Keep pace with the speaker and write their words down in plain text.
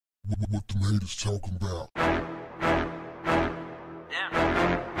What the haters talking about?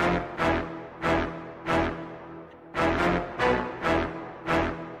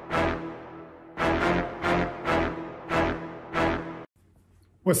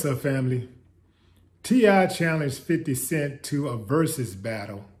 What's up, family? T.I. challenged 50 Cent to a Verzuz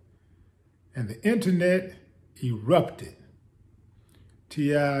battle, and the internet erupted.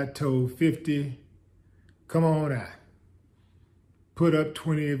 T.I. told 50, come on out. Put up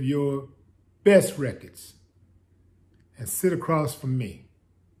 20 of your best records and sit across from me.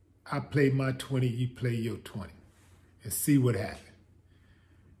 I play my 20, you play your 20, and see what happens.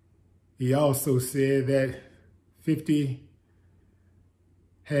 He also said that 50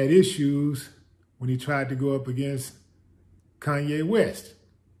 had issues when he tried to go up against Kanye West.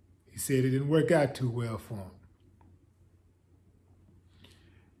 He said it didn't work out too well for him.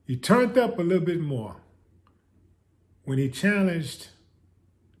 He turned up a little bit more when he challenged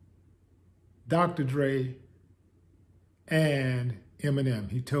Dr. Dre and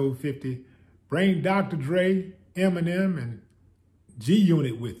Eminem. He told 50, bring Dr. Dre, Eminem, and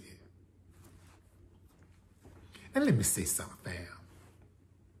G-Unit with you. And let me say something, fam.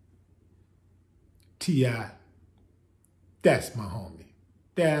 T.I., that's my homie.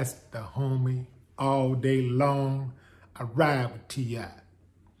 That's the homie all day long. I ride with T.I.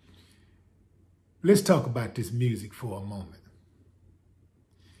 Let's talk about this music for a moment.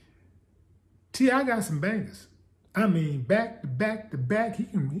 T.I. got some bangers. I mean, back to back to back, he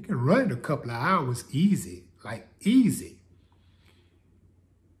can run it a couple of hours easy, like easy.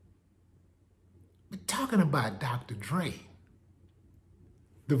 But talking about Dr. Dre,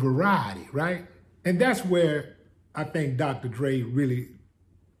 the variety, right? And that's where I think Dr. Dre really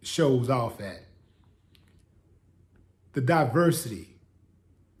shows off at. The diversity,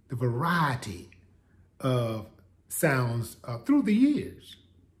 the variety of sounds through the years.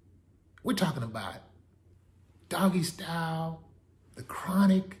 We're talking about Doggy Style, The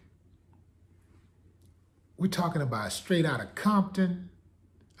Chronic. We're talking about Straight Outta Compton,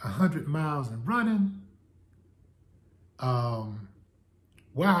 100 Miles and Running. Wow.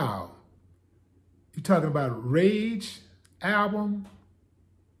 You're talking about Rage album,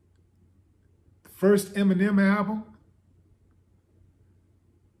 the first Eminem album.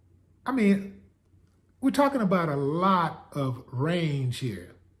 I mean, we're talking about a lot of range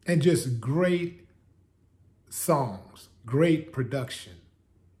here and just great songs, great production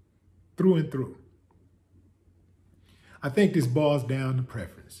through and through. I think this boils down to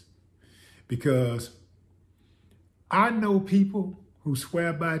preference because I know people who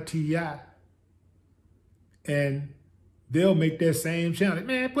swear by T.I. and they'll make that same challenge.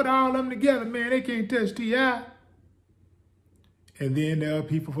 Man, put all of them together, man. They can't touch T.I. And then there are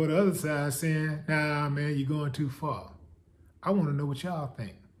people for the other side saying, nah, man, you're going too far. I want to know what y'all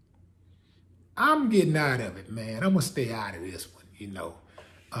think. I'm getting out of it, man. I'm going to stay out of this one, you know,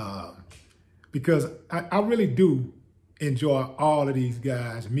 because I really do enjoy all of these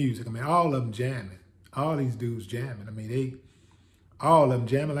guys' music. I mean, all of them jamming. All these dudes jamming. I mean, all of them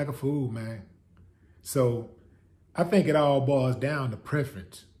jamming like a fool, man. So I think it all boils down to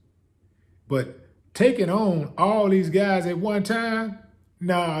preference. But taking on all these guys at one time,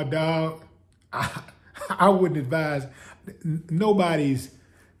 nah, dog. I wouldn't advise. Nobody's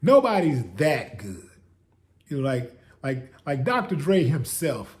that good. You know, like Dr. Dre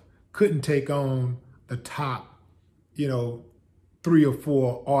himself couldn't take on the top, you know, 3 or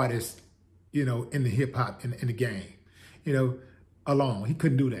 4 artists, you know, in the hip hop in the game, you know, alone. He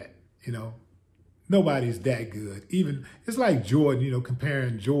couldn't do that, you know. Nobody's that good. Even it's like Jordan, you know,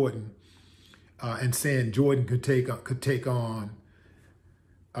 comparing Jordan and saying Jordan could take on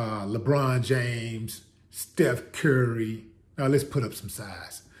LeBron James, Steph Curry. Now let's put up some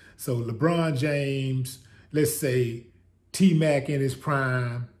size. So LeBron James, let's say T-Mac in his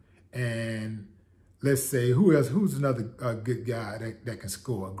prime, and let's say who else? Who's another good guy that can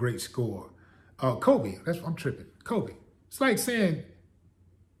score, a great scorer? Kobe. I'm tripping. Kobe. It's like saying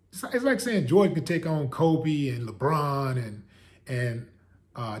Jordan could take on Kobe and LeBron and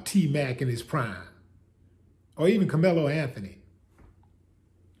T-Mac in his prime, or even Carmelo Anthony.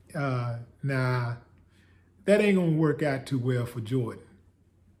 Nah, that ain't gonna work out too well for Jordan.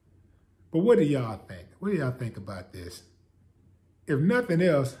 But what do y'all think? What do y'all think about this? If nothing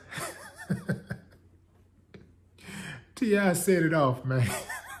else, T.I. set it off, man.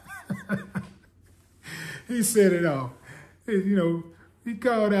 He set it off. You know, he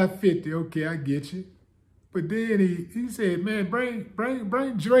called out 50. Okay, I get you. But then he said, man, bring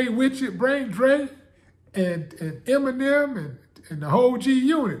Dre with you. Bring Dre and Eminem and the whole G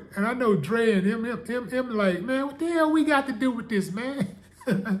Unit. And I know Dre and Eminem like, man, what the hell we got to do with this, man?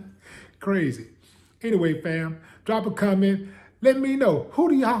 Crazy. Anyway, fam, drop a comment. Let me know, who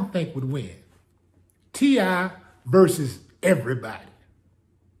do y'all think would win? T.I. versus everybody.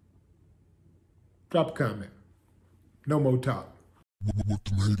 Drop a comment. No more talk. What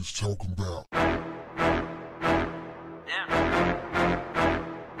the haters talking about?